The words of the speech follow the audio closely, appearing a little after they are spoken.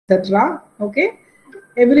etc. Okay,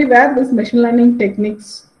 everywhere this machine learning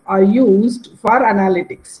techniques are used for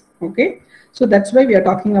analytics. Okay, so that's why we are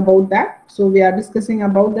talking about that. So we are discussing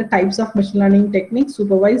about the types of machine learning techniques: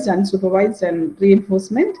 supervised, unsupervised, and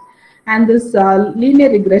reinforcement. And this linear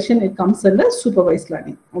regression, it comes under supervised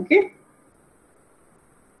learning. Okay.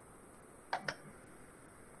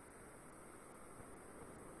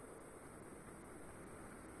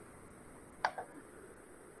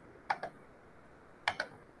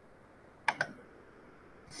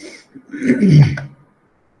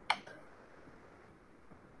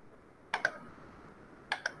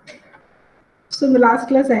 So in the last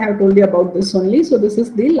class, I have told you about this only. So this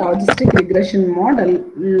is the logistic regression model.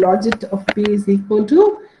 Logit of P is equal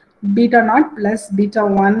to beta naught plus beta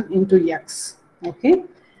 1 into X. Okay.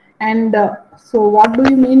 And so what do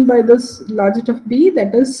you mean by this logit of B?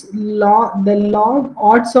 That is the log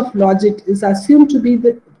odds of logit is assumed to be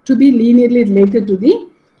linearly related to the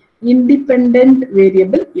independent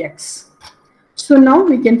variable X. So now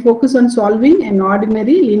we can focus on solving an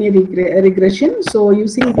ordinary linear regression. So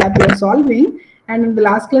using that we are solving, and in the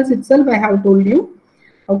last class itself I have told you.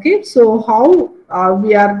 Okay, so how how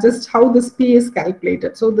this P is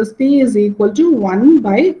calculated. So this P is equal to 1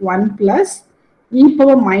 by 1 plus e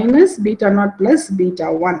power minus beta naught plus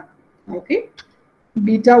beta 1. Okay,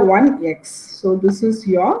 beta 1 X. So this is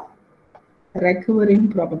your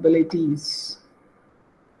recurring probabilities.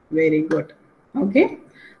 Very good. Okay.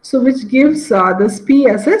 So which gives this P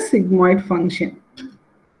as a sigmoid function.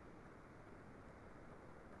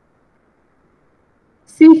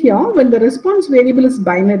 See here, when the response variable is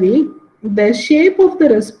binary, the shape of the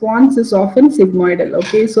response is often sigmoidal.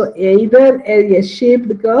 Okay, so either a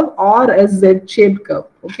S-shaped curve or a Z-shaped curve.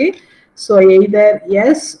 Okay, so either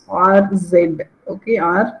S or Z. Okay,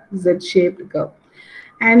 or Z-shaped curve.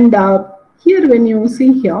 And here, when you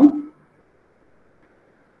see here,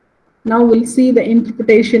 now we'll see the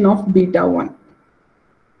interpretation of beta 1.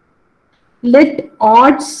 Let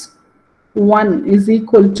odds 1 is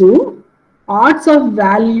equal to odds of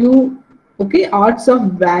value, okay, odds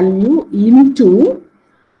of value into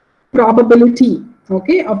probability,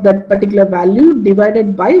 okay, of that particular value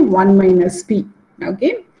divided by 1 minus P,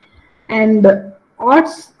 okay, and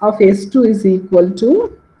odds of S2 is equal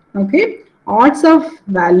to, okay, odds of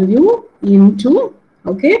value into,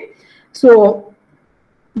 okay, so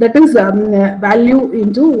that is value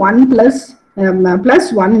into 1 plus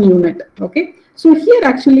 1 unit. Okay, so here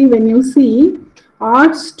actually when you see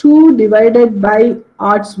odds 2 divided by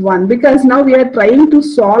odds 1, because now we are trying to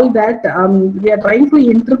solve that, we are trying to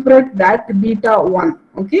interpret that beta 1.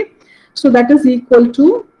 Okay, so that is equal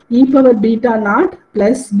to e power beta naught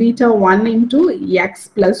plus beta 1 into X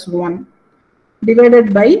plus 1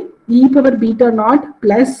 divided by e power beta naught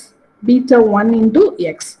plus beta 1 into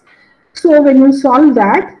X. So when you solve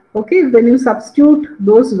that, okay, when you substitute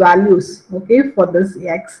those values, okay, for this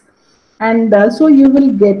X, and so you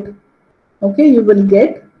will get, okay, you will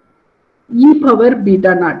get e power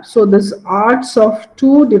beta naught. So this odds of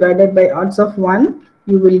 2 divided by odds of 1,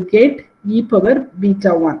 you will get e power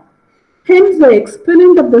beta 1. Hence, the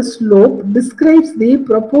exponent of the slope describes the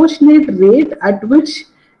proportionate rate at which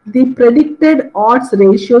the predicted odds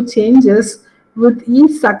ratio changes with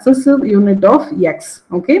each successive unit of X.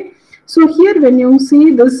 Okay. So here when you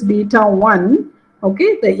see this beta 1,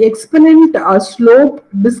 okay, the exponent slope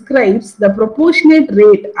describes the proportionate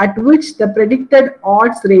rate at which the predicted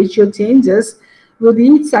odds ratio changes with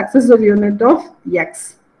each successive unit of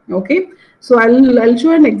X. Okay, so I'll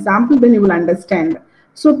show an example, then you will understand.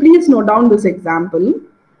 So please note down this example.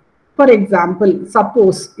 For example,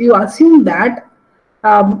 suppose you assume that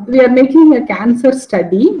we are making a cancer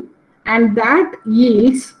study and that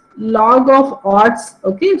yields log of odds.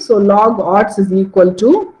 Okay, so log odds is equal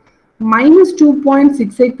to minus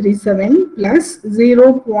 2.6837 plus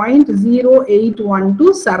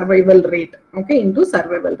 0.0812 survival rate. Okay, into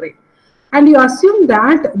survival rate, and you assume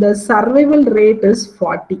that the survival rate is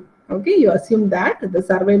 40. Okay, you assume that the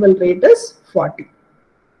survival rate is 40.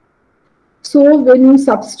 So when you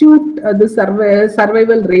substitute the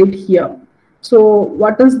survival rate here, so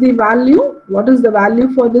what is the value? What is the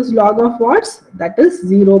value for this log of odds? That is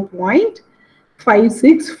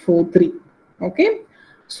 0.5643. Okay.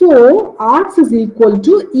 So odds is equal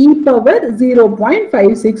to e power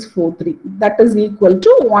 0.5643. That is equal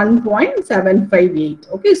to 1.758.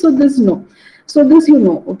 Okay. So this no. So this you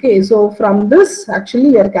know. Okay. So from this actually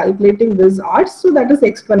we are calculating this odds. So that is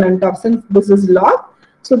exponent of, since this is log.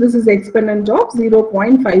 So this is exponent of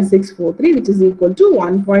 0.5643, which is equal to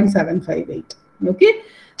 1.758. Okay,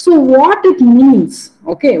 so what it means,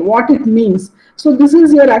 okay, what it means. So this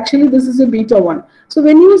is your, actually this is a beta 1. So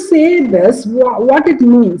when you say this, what it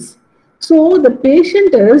means. So the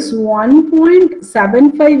patient is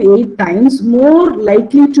 1.758 times more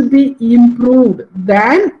likely to be improved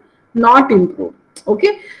than not improved.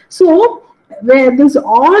 Okay, so where this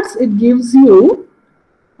odds it gives you,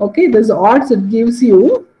 okay, this odds it gives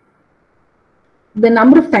you the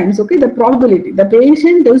number of times, okay, the probability. The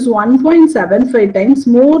patient is 1.75 times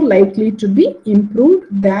more likely to be improved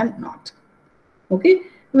than not. Okay,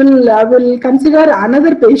 we'll consider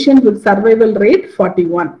another patient with survival rate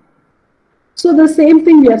 41. So the same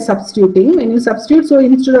thing we are substituting. When you substitute, so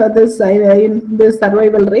instead of this in the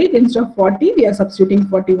survival rate, instead of 40, we are substituting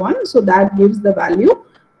 41. So that gives the value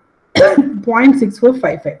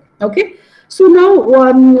 0.6455. Okay. So now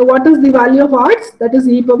what is the value of odds? That is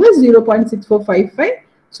e power 0.6455.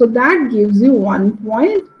 So that gives you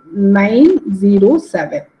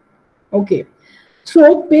 1.907. Okay.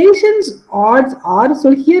 So patient's odds are,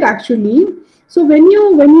 so here actually, so when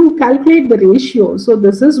you calculate the ratio, so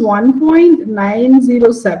this is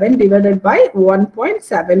 1.907 divided by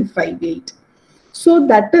 1.758. So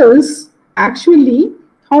that is actually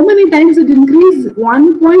how many times it increased?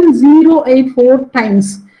 1.084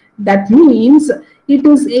 times. That means it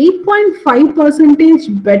is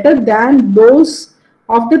 8.5% better than those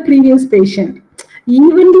of the previous patient.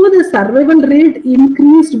 Even though the survival rate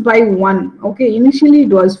increased by 1, okay, initially it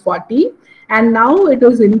was 40 and now it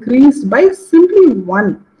was increased by simply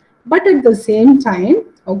 1. But at the same time,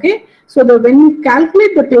 okay, so when you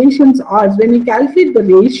calculate the patient's odds, when you calculate the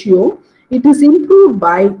ratio, it is improved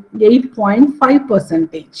by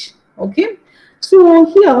 8.5%. Okay, so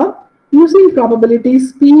here using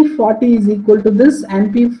probabilities, P40 is equal to this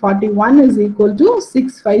and P41 is equal to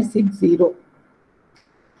 6560.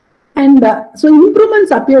 And so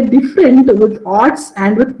improvements appear different with odds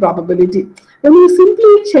and with probability. When you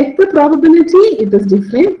simply check the probability, it is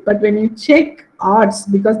different. But when you check odds,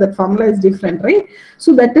 because that formula is different, right?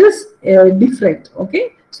 So that is different.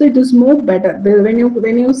 Okay. So it is more better. When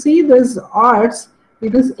you see this odds,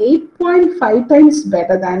 it is 8.5 times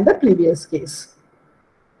better than the previous case.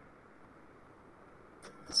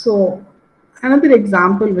 So another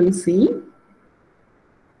example we'll see.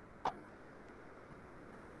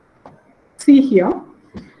 See here.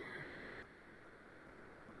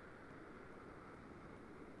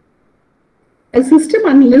 A system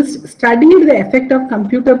analyst studied the effect of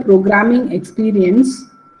computer programming experience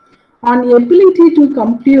on the ability to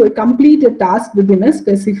complete a task within a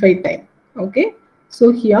specified time. Okay.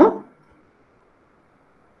 So here,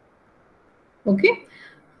 okay,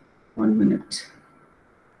 1 minute.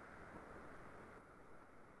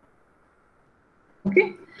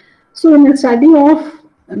 Okay. So in a study of,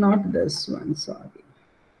 not this one, sorry.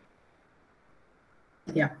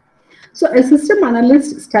 Yeah. So a system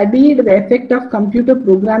analyst studied the effect of computer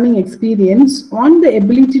programming experience on the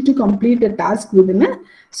ability to complete a task within a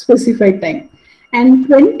specified time. And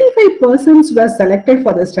 25 persons were selected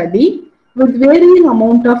for the study with varying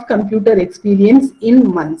amount of computer experience in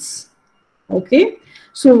months. Okay.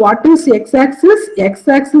 So what is x-axis?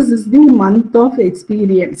 X-axis is the month of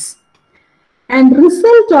experience. And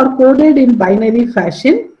results are coded in binary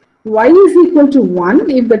fashion. Y is equal to 1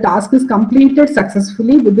 if the task is completed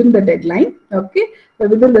successfully within the deadline, okay,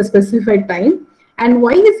 within the specified time, and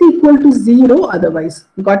Y is equal to 0 otherwise.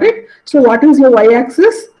 Got it? So what is your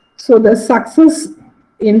Y-axis? So the success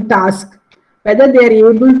in task, whether they are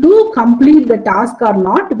able to complete the task or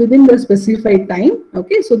not within the specified time.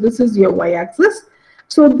 Okay, so this is your Y-axis.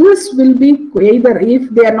 So this will be either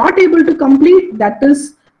if they are not able to complete, that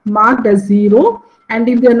is marked as 0, and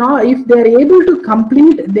if they are able to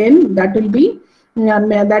complete, then that will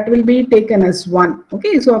be taken as 1.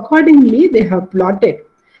 Okay, so accordingly they have plotted.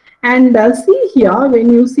 And see here,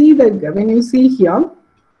 when you see here,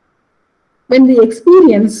 when the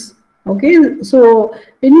experience, okay, so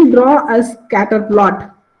when you draw a scatter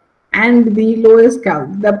plot and the lowest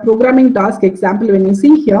count, the programming task example, when you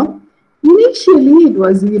see here, initially it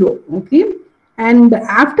was 0, okay, and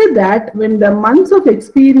after that, when the months of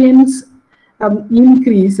experience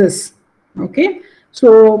increases, okay,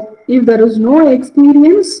 so if there is no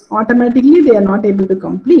experience, automatically they are not able to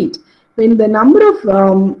complete. When the number of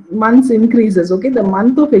months increases, okay, the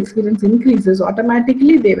month of experience increases,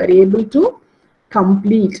 automatically they were able to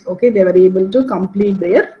complete, okay, they were able to complete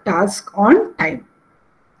their task on time.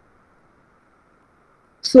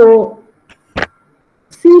 So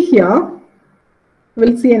see here,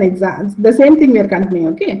 we'll see an example. The same thing we are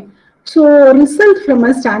continuing, okay. So result from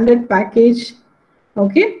a standard package,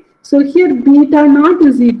 okay. So here beta naught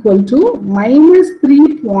is equal to minus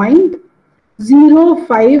 3.0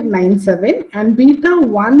 0.0597 and beta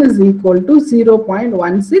 1 is equal to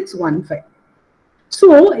 0.1615.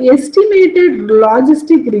 So estimated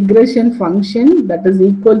logistic regression function, that is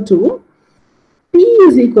equal to P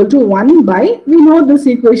is equal to 1 by, we know this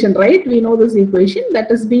equation, right? We know this equation,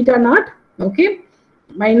 that is beta naught, okay,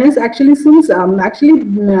 minus, actually, since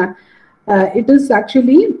it is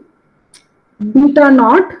actually beta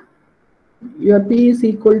naught, your P is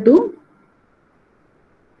equal to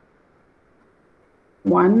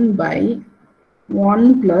 1 by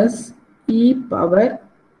 1 plus e power,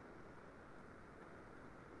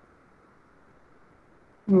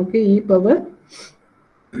 okay, e power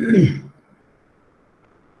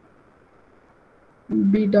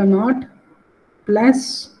beta naught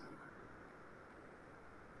plus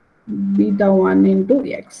beta 1 into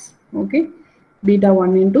x, okay, beta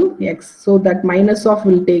 1 into x. So that minus of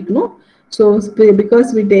will take, no, so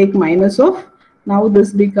because we take minus of, now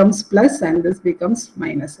this becomes plus and this becomes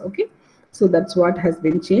minus, okay. So that's what has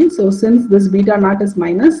been changed. So since this beta naught is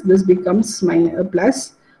minus, this becomes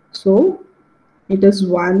plus. So it is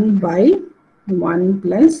 1 by 1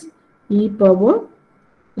 plus e power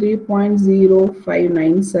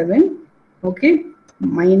 3.0597, okay,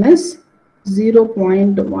 minus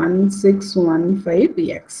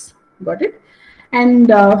 0.1615x. Got it? And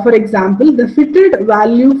for example, the fitted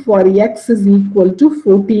value for x is equal to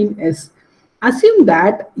 14s. Assume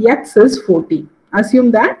that x is 14.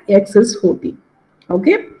 Assume that x is 14.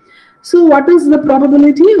 Okay. So what is the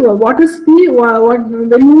probability? What is P? When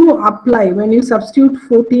you apply, when you substitute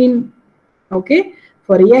 14, okay,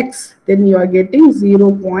 for x, then you are getting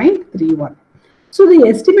 0.31. So the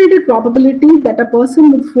estimated probability that a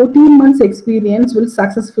person with 14 months experience will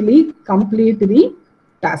successfully complete the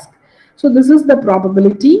task. So this is the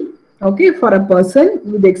probability, okay, for a person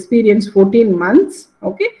with experience 14 months,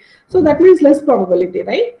 okay. So that means less probability,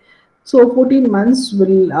 right? So 14 months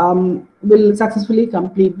will successfully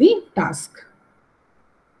complete the task.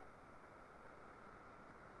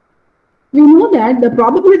 We know that the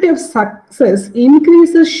probability of success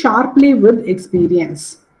increases sharply with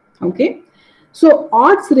experience, okay. So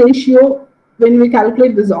odds ratio, when we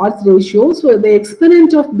calculate this odds ratio, so the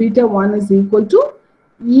exponent of beta 1 is equal to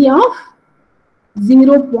E of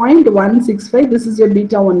 0.165. This is your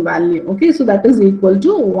beta 1 value, okay. So that is equal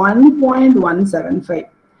to 1.175.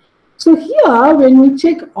 So here when we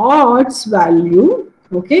check odds value,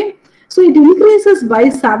 okay, so it increases by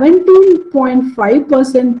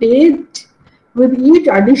 17.5% with each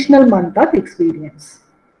additional month of experience,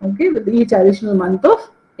 okay, with each additional month of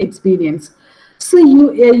experience. So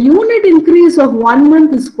a unit increase of 1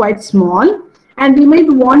 month is quite small, and we might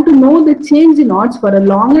want to know the change in odds for a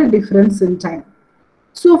longer difference in time.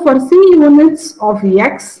 So for C units of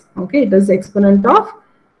x, okay, it is exponent of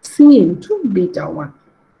C into beta 1.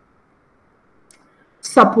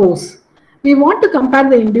 Suppose we want to compare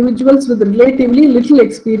the individuals with relatively little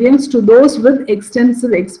experience to those with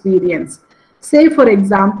extensive experience. Say for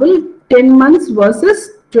example, 10 months versus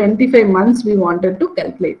 25 months we wanted to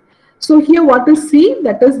calculate. So here what is C?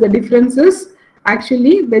 That is the difference is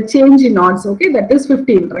actually the change in odds, okay, that is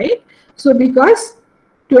 15, right? So because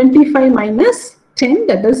 25 minus 10,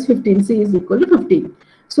 that is 15, C is equal to 15.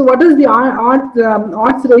 So what is the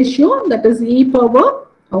odds ratio? That is e power,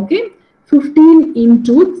 okay, 15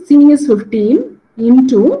 into C is 15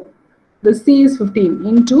 into the C is 15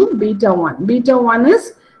 into beta 1. Beta 1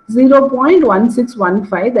 is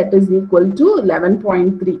 0.1615, that is equal to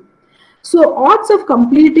 11.3. So odds of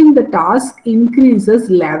completing the task increases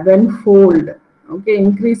 11-fold. Okay,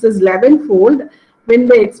 increases 11-fold when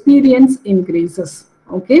the experience increases.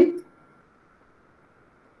 Okay.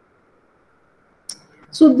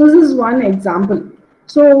 So this is one example.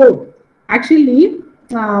 So actually,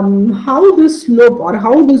 how this slope or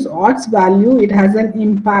how this odds value, it has an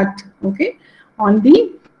impact, okay, on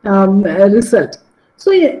the result.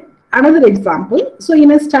 So another example. So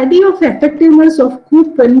in a study of effectiveness of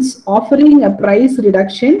coupons offering a price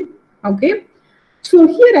reduction, okay. So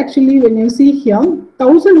here actually when you see here,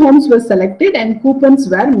 1,000 homes were selected and coupons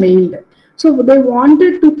were mailed. So they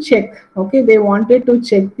wanted to check, okay, they wanted to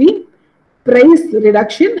check the price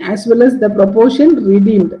reduction as well as the proportion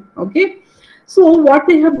redeemed, okay. So what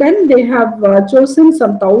they have done, they have chosen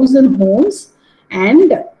some 1,000 homes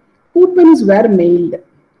and coupons were mailed,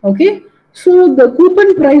 okay. So the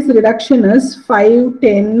coupon price reduction is $5,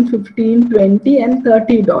 $10, $15, $20 and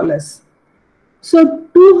 $30. So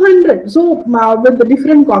 200, so with the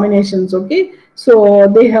different combinations, okay. So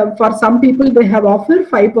they have, for some people they have offered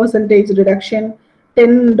 5% reduction,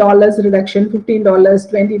 $10 reduction, $15,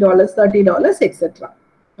 $20, $30, etc.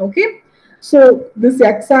 Okay. So this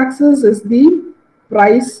x-axis is the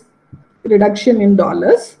price reduction in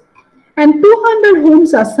dollars, and 200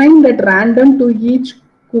 homes assigned at random to each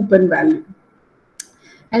coupon value.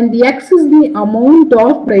 And the X is the amount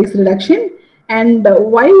of price reduction, and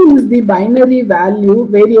Y is the binary value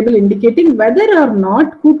variable indicating whether or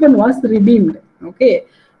not coupon was redeemed. Okay,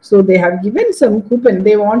 so they have given some coupon.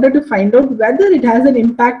 They wanted to find out whether it has an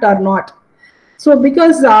impact or not. So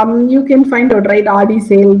because you can find out, right, RD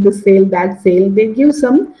sale, this sale, that sale, they give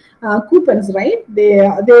some coupons, right? They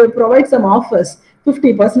provide some offers,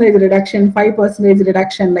 50% reduction, 5%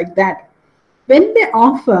 reduction, like that. When they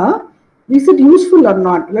offer, is it useful or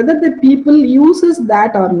not, whether the people uses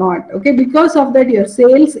that or not, okay, because of that your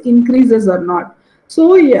sales increases or not.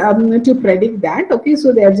 So to predict that, okay,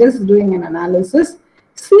 so they are just doing an analysis.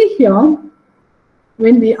 See here,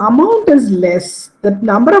 when the amount is less, the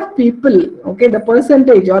number of people, okay, the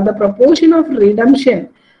percentage or the proportion of redemption,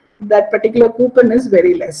 that particular coupon is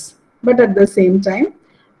very less. But at the same time,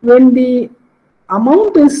 when the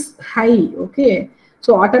amount is high, okay,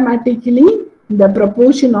 so automatically the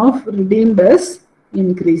proportion of redeemed is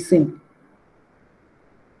increasing.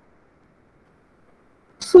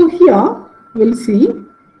 So here we'll see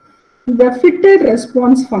the fitted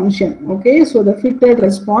response function. Okay, so the fitted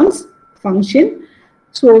response function.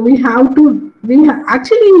 So we have to,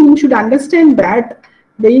 actually you should understand that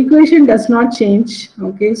the equation does not change.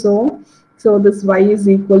 Okay, so this y is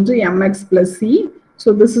equal to mx plus c.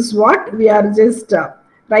 So this is what we are just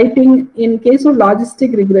writing. In case of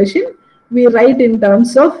logistic regression, we write in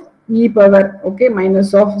terms of e power, okay,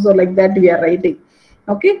 minus of, so like that we are writing.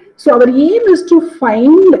 Okay, so our aim is to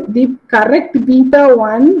find the correct beta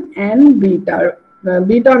 1 and beta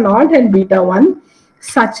naught and beta 1,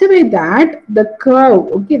 such a way that the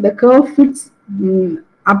curve, okay, the curve fits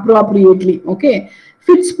appropriately, okay,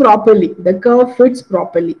 fits properly, the curve fits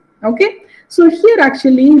properly. Okay, so here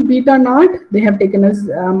actually beta naught they have taken as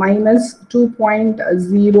minus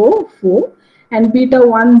 2.04 and beta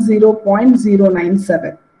 1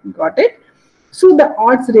 0.097. Got it? So the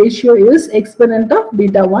odds ratio is exponent of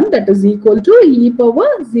beta 1, that is equal to e power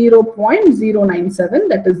 0.097,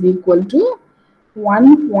 that is equal to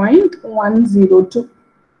 1.102.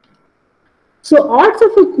 So odds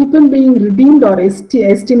of a coupon being redeemed are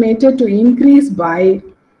estimated to increase by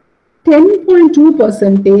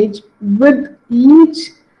 10.2% with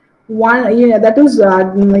each one, that is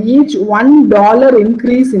each $1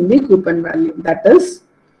 increase in the coupon value, that is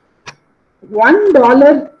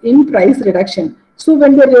 $1 in price reduction. So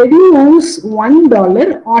when they reduce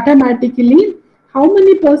 $1, automatically how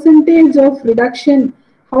many percentage of reduction,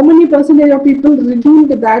 how many percentage of people redeemed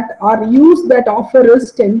that or used that offer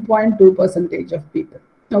is 10.2% of people.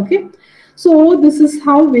 Okay, so this is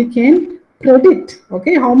how we can predict,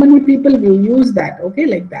 okay, how many people will use that, okay,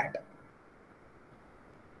 like that.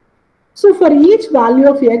 So for each value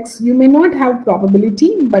of x, you may not have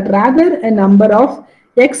probability, but rather a number of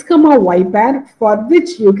x comma y pair for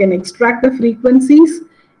which you can extract the frequencies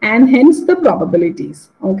and hence the probabilities.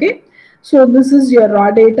 Okay, so this is your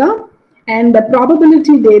raw data and the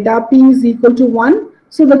probability data p is equal to 1.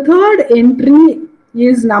 So the third entry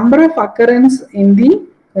is number of occurrence in the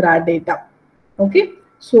raw data. Okay,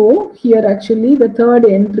 so here actually the third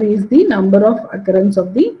entry is the number of occurrence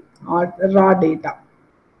of the raw data.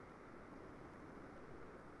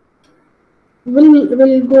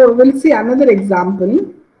 We'll see another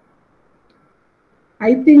example.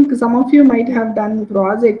 I think some of you might have done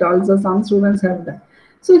project also, some students have done.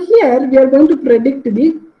 So here we are going to predict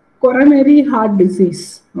the coronary heart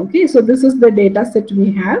disease. Okay, so this is the data set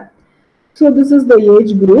we have. So this is the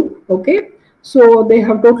age group. Okay, so they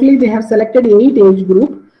have selected 8 age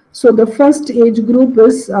group. So the first age group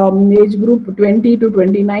is age group 20 to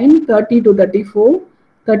 29, 30 to 34,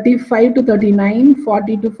 35 to 39,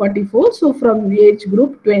 40 to 44. So from the age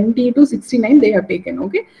group 20 to 69 they have taken.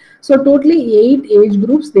 Okay, so totally 8 age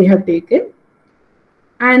groups they have taken,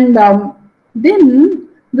 and then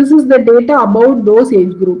this is the data about those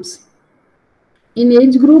age groups. In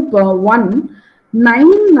age group 1,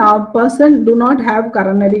 9% do not have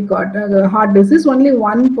coronary heart disease. Only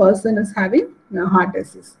 1% is having heart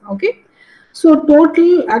disease. Okay, so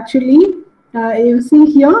total actually you see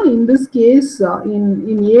here in this case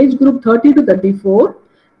in age group 30 to 34,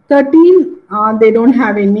 13 they don't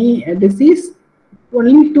have any disease.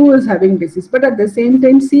 Only 2 is having disease. But at the same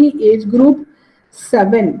time, see age group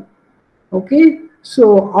 7. Okay,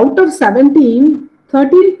 so out of 17,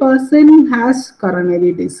 13% has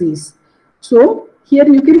coronary disease. So here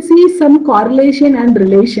you can see some correlation and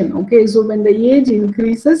relation. Okay, so when the age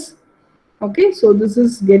increases, okay, so this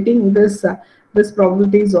is getting this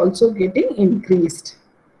probability is also getting increased.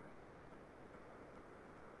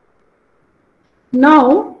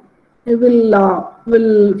 Now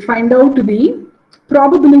will find out the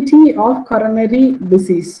probability of coronary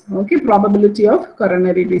disease. Okay, probability of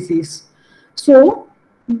coronary disease. So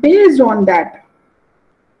based on that,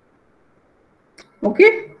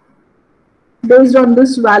 okay, based on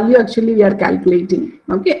this value actually we are calculating.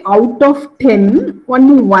 Okay, out of 10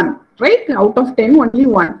 only 1, right? Out of 10 only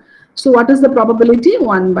 1. So what is the probability?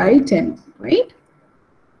 1 by 10, right?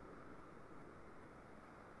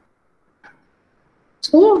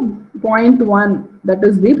 So 0.1, that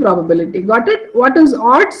is the probability. Got it? What is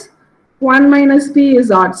odds? 1 minus p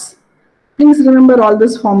is odds. Please remember all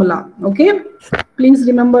this formula. Okay? Please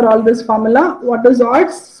remember all this formula. What is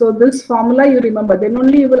odds? So this formula you remember. Then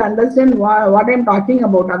only you will understand what I am talking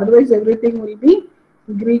about. Otherwise everything will be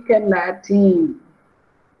Greek and Latin.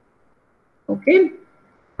 Okay?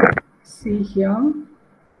 See here.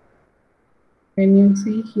 When you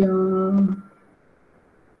see here,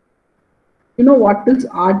 you know what is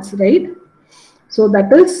odds, right? So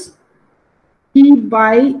that is p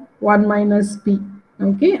by 1 minus p.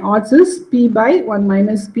 Okay, odds is p by 1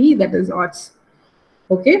 minus p, that is odds.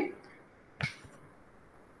 Okay,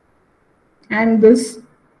 and this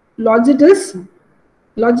logit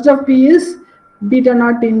of p is beta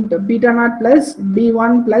naught into beta naught plus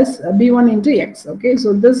b1 plus b1 into x. Okay,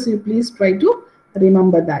 so this you please try to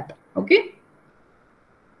remember that. Okay.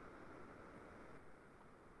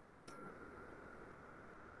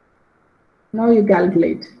 Now you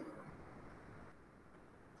calculate.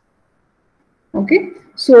 Okay,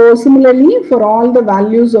 so similarly for all the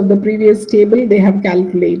values of the previous table they have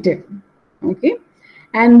calculated. Okay,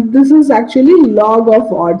 and this is actually log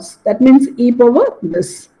of odds, that means e power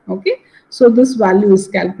this. Okay, so this value is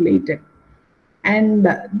calculated, and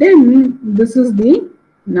then this is the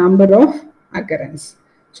number of occurrence.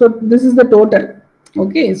 So this is the total.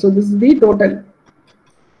 Okay, so this is the total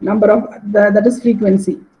number of that is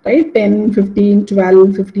frequency, right? 10, 15,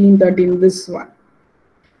 12, 15, 13, this one.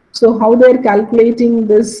 So how they are calculating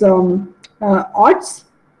this odds?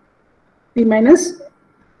 P minus,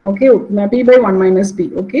 okay, p by 1 minus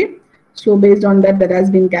p. Okay, so based on that has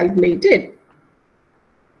been calculated.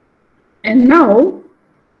 And now,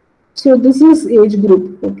 so this is age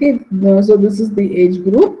group. Okay, so this is the age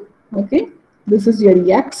group. Okay, this is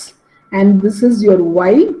your x and this is your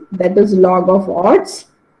y, that is log of odds.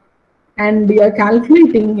 And we are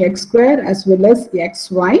calculating x square as well as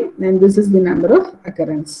xy, and this is the number of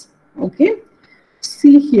occurrence. Okay,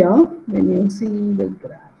 see here when you see the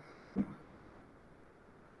graph.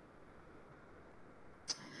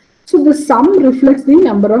 So the sum reflects the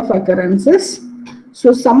number of occurrences.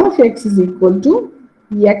 So sum of x is equal to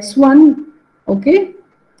x1, okay,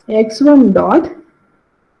 x1 dot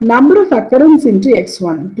number of occurrence into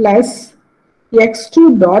x1 plus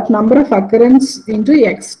x2 dot number of occurrence into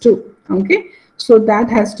x2. Okay, so that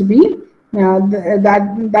has to be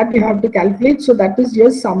that you have to calculate. So that is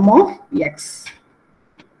your sum of x.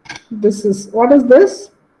 This is, what is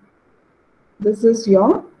this? This is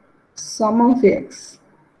your sum of x.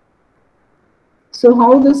 So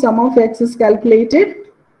how the sum of x is calculated?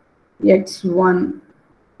 x1,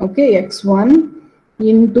 okay, x1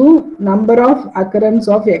 into number of occurrence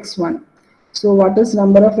of x1. So what is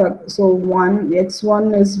number of, so 1,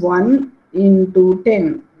 x1 is 1 into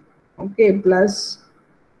 10. Okay, plus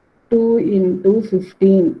 2 into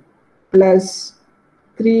 15 plus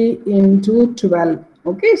 3 into 12.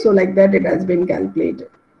 Okay, so like that it has been calculated.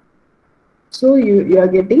 So you are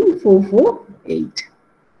getting 448.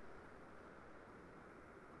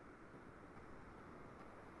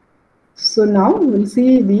 So now we'll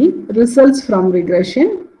see the results from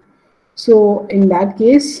regression. So in that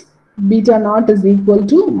case, beta naught is equal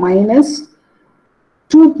to minus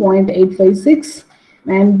 2.856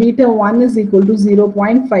 and beta 1 is equal to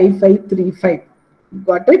 0.5535.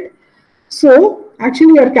 Got it? So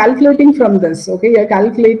actually you are calculating from this. Okay, you are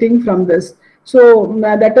calculating from this. So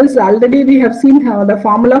that is already we have seen how the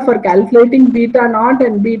formula for calculating beta naught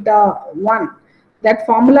and beta 1. That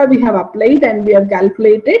formula we have applied and we have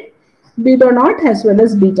calculated beta naught as well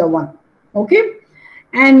as beta 1. Okay,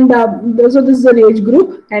 and so this is an age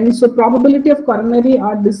group, and so probability of coronary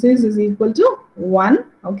heart disease is equal to 1.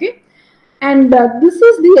 Okay, and this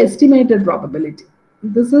is the estimated probability.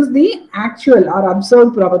 This is the actual or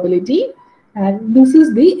observed probability, and this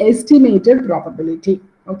is the estimated probability.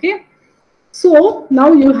 Okay, so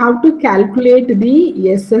now you have to calculate the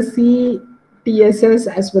SSE, TSS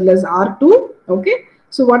as well as R2. Okay,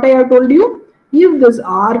 so what I have told you, if this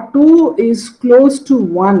R2 is close to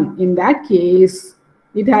 1, in that case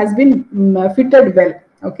it has been fitted well.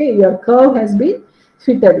 Okay, your curve has been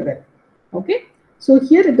fitted well. Okay, So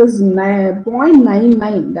here it is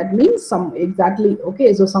 0.99. That means some exactly.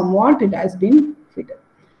 Okay, so somewhat it has been fitted.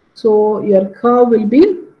 So your curve will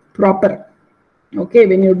be proper. Okay,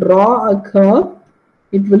 when you draw a curve,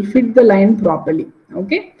 it will fit the line properly.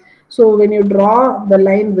 Okay, so when you draw the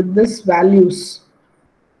line with this values,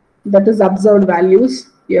 that is observed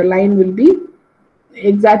values, your line will be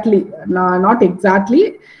exactly, no, not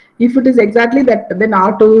exactly. If it is exactly that, then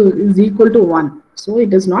R2 is equal to 1. So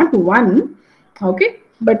it is not 1, okay,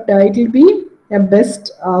 but it will be a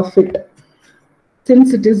best fit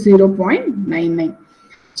since it is 0.99.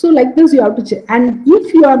 So like this you have to check, and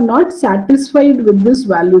if you are not satisfied with this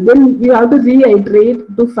value, then you have to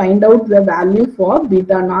reiterate to find out the value for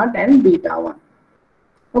beta naught and beta 1.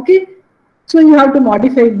 Okay, so you have to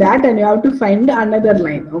modify that and you have to find another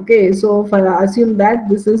line. Okay, so for assume that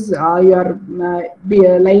this is your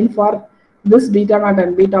line for this beta naught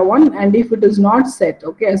and beta 1, and if it is not set,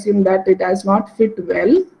 okay, assume that it has not fit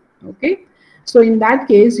well. Okay, so in that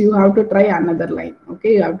case you have to try another line.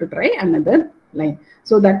 Okay, you have to try another line.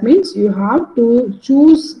 So that means you have to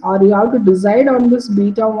choose, or you have to decide on this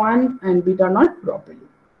beta 1 and beta naught properly.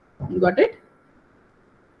 Got it?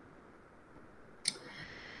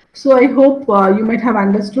 So I hope you might have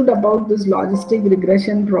understood about this logistic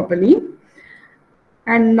regression properly.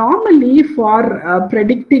 And normally for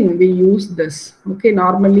predicting, we use this. Okay,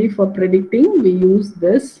 normally for predicting, we use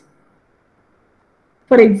this.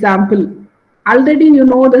 For example, already you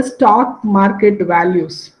know the stock market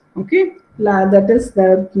values. Okay, that is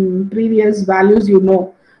the previous values you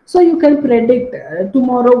know. So you can predict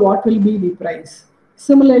tomorrow what will be the price.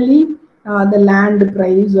 Similarly, the land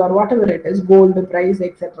price or whatever it is, gold price,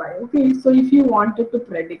 etc. Okay, so if you wanted to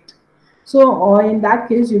predict, so or in that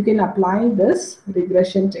case you can apply this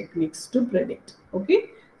regression techniques to predict. Okay,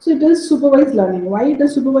 so it is supervised learning. Why it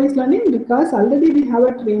is supervised learning? Because already we have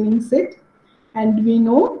a training set and we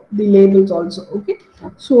know the labels also. Okay,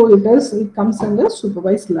 so it comes under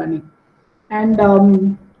supervised learning.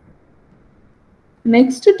 And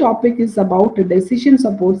next topic is about a decision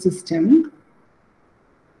support system.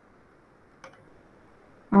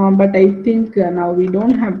 But I think now we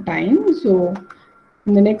don't have time, so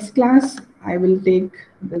in the next class I will take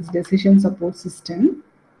this decision support system.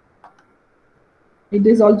 It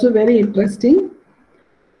is also very interesting.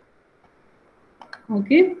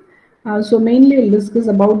 Okay, so mainly we'll discuss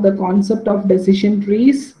about the concept of decision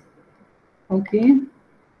trees. Okay,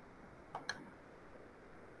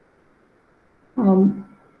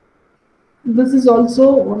 this is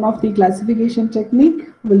also one of the classification technique.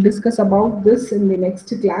 We'll discuss about this in the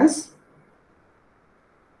next class.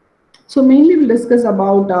 So mainly we'll discuss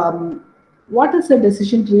about what is a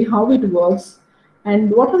decision tree, how it works,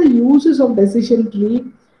 and what are the uses of decision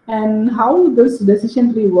tree, and how this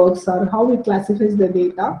decision tree works, or how it classifies the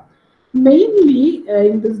data. Mainly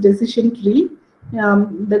in this decision tree,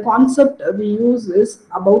 the concept we use is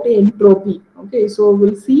about entropy. Okay, so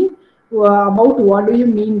we'll see about what do you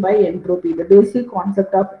mean by entropy, the basic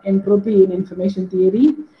concept of entropy in information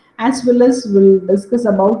theory, as well as we'll discuss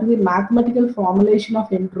about the mathematical formulation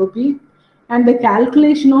of entropy and the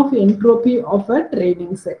calculation of entropy of a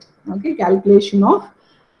training set. Okay, calculation of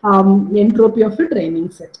entropy of a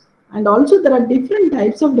training set. And also there are different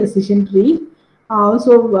types of decision tree.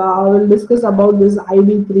 We'll discuss about this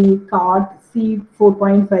ID3, CART,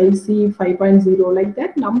 C4.5, C5.0, like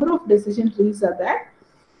that. Number of decision trees are there.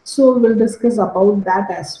 So we'll discuss about that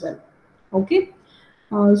as well. Okay.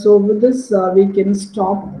 So with this, we can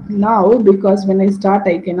stop now, because when I start,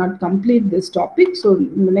 I cannot complete this topic. So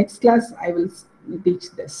in the next class, I will teach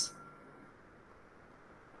this.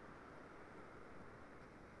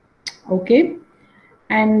 Okay.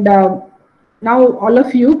 And now all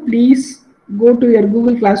of you, please go to your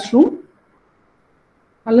Google Classroom.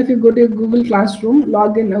 All of you go to your Google Classroom,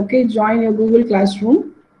 log in. Okay, join your Google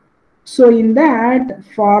Classroom. So in that,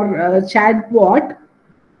 for chatbot,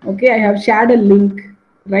 okay, I have shared a link,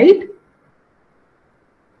 right?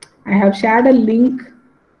 I have shared a link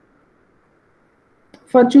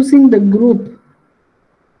for choosing the group.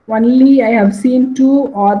 Only I have seen 2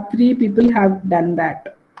 or 3 people have done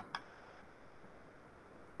that.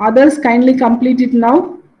 Others, kindly complete it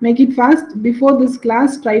now. Make it fast. Before this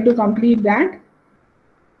class, try to complete that.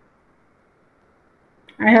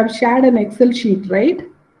 I have shared an Excel sheet, right?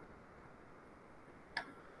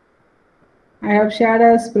 I have shared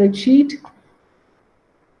a spreadsheet.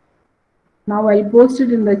 Now I'll post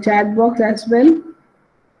it in the chat box as well.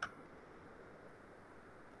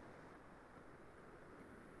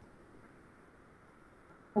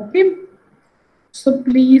 Okay. So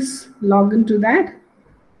please log into that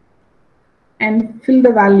and fill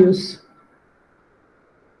the values.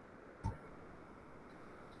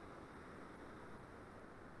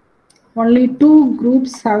 Only 2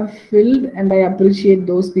 groups have filled, and I appreciate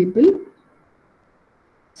those people.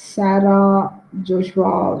 Sarah,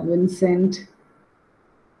 Joshua, Vincent.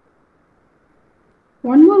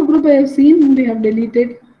 One more group I have seen they have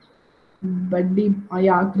deleted. Buddy,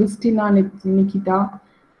 yeah, Christina, Nikita,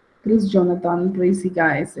 Chris, Jonathan, Tracy,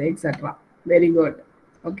 guys, etc. Very good.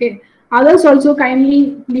 Okay. Others also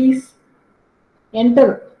kindly please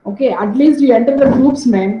enter. Okay. At least you enter the groups,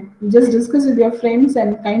 man. You just discuss with your friends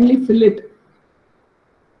and kindly fill it.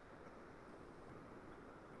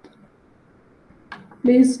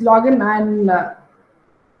 Please log in and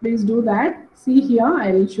please do that. See here,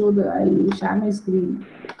 I'll share my screen.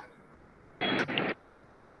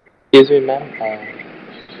 Excuse me, ma'am. I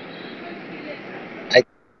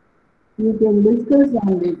You can discuss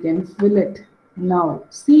and you can fill it. Now,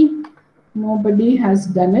 see, nobody has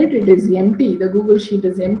done it. It is empty. The Google Sheet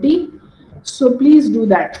is empty. So please do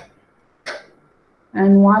that.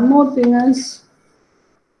 And one more thing is,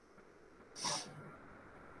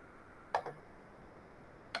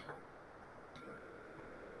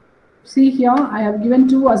 see here, I have given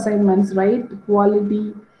 2 assignments, right?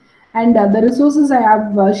 Quality and the resources I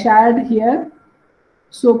have shared here.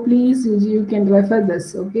 So please, you can refer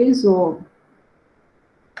this. Okay, so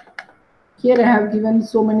here I have given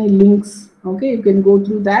so many links. Okay, you can go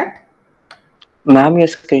through that. Ma'am, your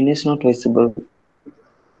screen is not visible.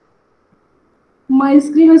 My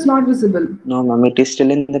screen is not visible. No, ma'am, it is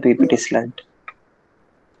still in the PPT slide.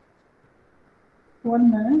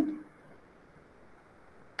 1 minute.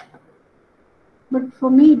 But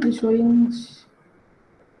for me, it is showing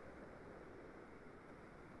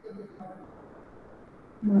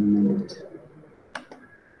 1 minute.